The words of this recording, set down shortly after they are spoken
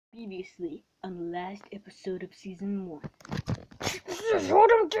Previously on the last episode of season 1. Hold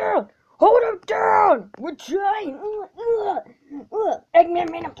him down! Hold him down! We're trying!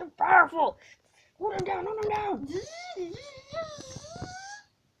 Eggman, man, I'm too powerful! Hold him down, hold him down!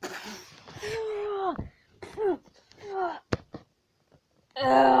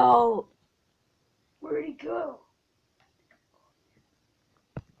 Ow! Where'd he go?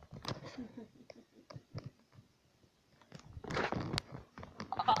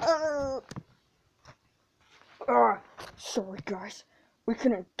 Sorry guys, we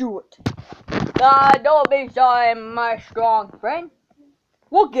couldn't do it. Don't be sorry, my strong friend.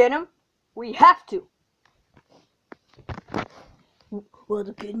 We'll get him. We have to. Well,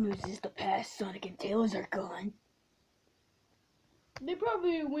 the good news is the past Sonic and Tails are gone. They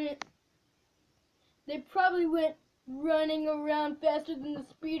probably went running around faster than the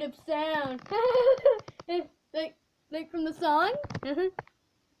speed of sound. like from the song?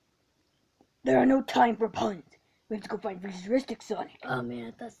 There are no time for puns. We have to go find futuristic Sonic. Oh man,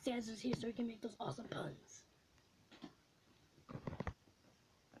 I thought Sans was here so he can make those awesome puns.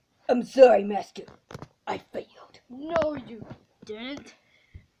 I'm sorry, Master. I failed. No, you didn't.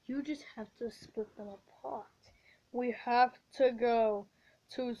 You just have to split them apart. We have to go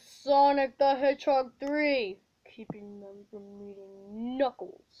to Sonic the Hedgehog 3, keeping them from meeting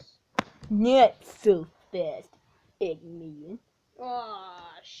Knuckles. Not so fast, Eggman.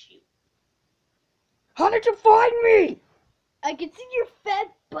 Ah, shoot. How did you find me? I can see your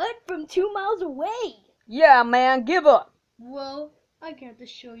fat butt from 2 miles away. Yeah, man, give up. Well, I got to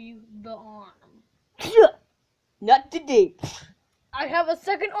show you the arm. Not today. I have a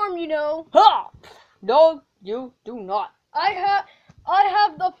second arm, you know. Ha! No, you do not. I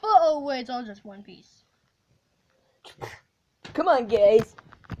have the foot. Oh wait, it's all just one piece. Come on, guys.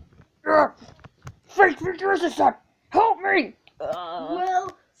 Fake futuristic son! Help me!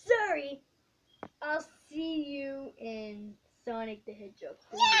 Well, sorry. I'll see you in Sonic the Hedgehog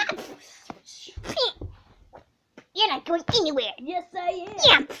 3. You're not going anywhere. Yes, I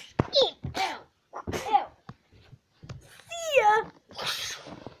am. Yeah. Ow. Ow. See ya.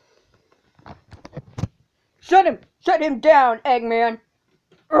 Shut him down, Eggman.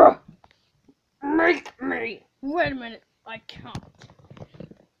 Make me! Wait a minute. I can't.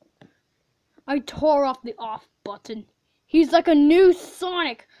 I tore off the off button. He's like a new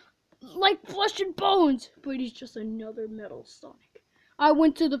Sonic. Like flesh and bones. But he's just another metal Sonic. I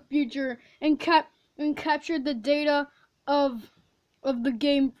went to the future and captured the data of the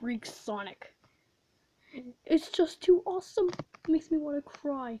Game Freak Sonic. It's just too awesome. It makes me want to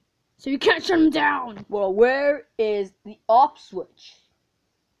cry. So you can't shut him down. Well, where is the off switch?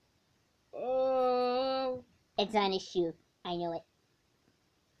 It's on his shoe. I know it.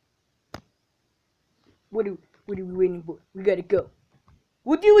 What are we waiting for? We gotta go.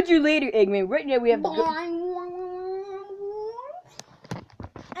 We'll deal with you later, Eggman. Right now we have to go. I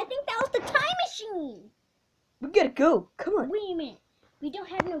think that was the time machine. We gotta go. Come on. Wait a minute. We don't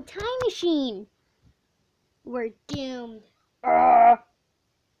have no time machine. We're doomed.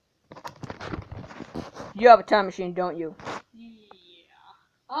 You have a time machine, don't you? Yeah.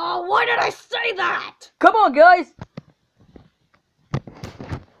 Oh, why did I say that? Come on, guys.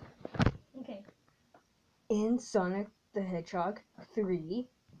 Okay. In Sonic the Hedgehog 3.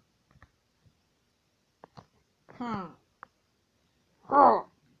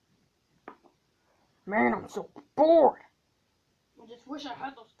 Man, I'm so bored. I just wish I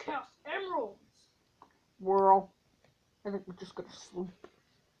had those Chaos Emeralds. Well, I think we're just gonna sleep.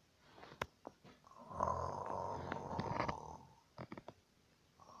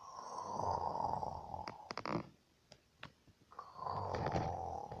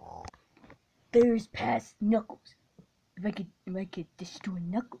 There's past Knuckles. If I could destroy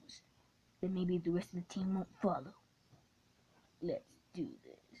Knuckles, then maybe the rest of the team won't follow. Let's do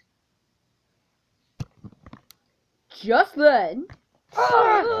this. Just then.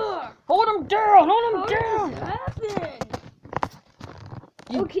 Hold him down! Hold him down! Happened?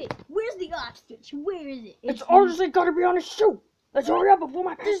 Okay, where's the off switch? Where is it? It's obviously gotta be on his shoe. Let's hurry up before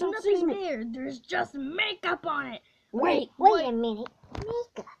my There's pistol sees nothing me. there. There's just makeup on it. Wait. Wait a minute.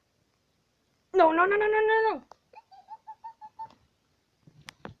 Makeup. No.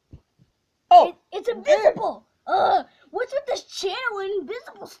 Oh, It's invisible. What's with this channel and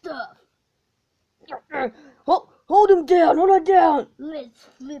invisible stuff? hold him down. Hold him down. Let's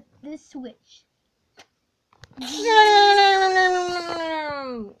flip this switch.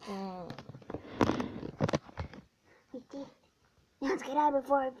 Let's get out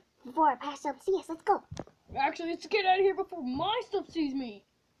before I pass up. See us. Let's go. Actually, let's get out of here before my stuff sees me.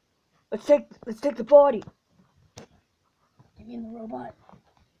 Let's take the body. You mean the robot?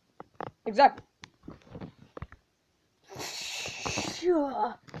 Exactly.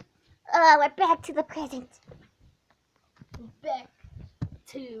 Sure. We're back to the present. Back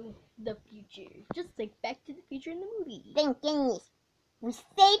to the future. Just like Back to the Future in the movie. Thank goodness. We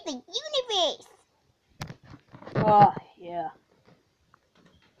saved the universe. Oh, yeah.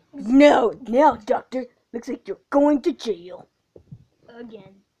 No, now, Doctor. Looks like you're going to jail.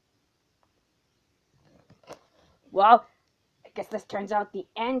 Again. Well, I guess this turns out the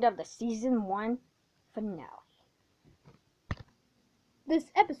end of the season 1 finale. This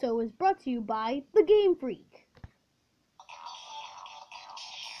episode was brought to you by The Game Freak.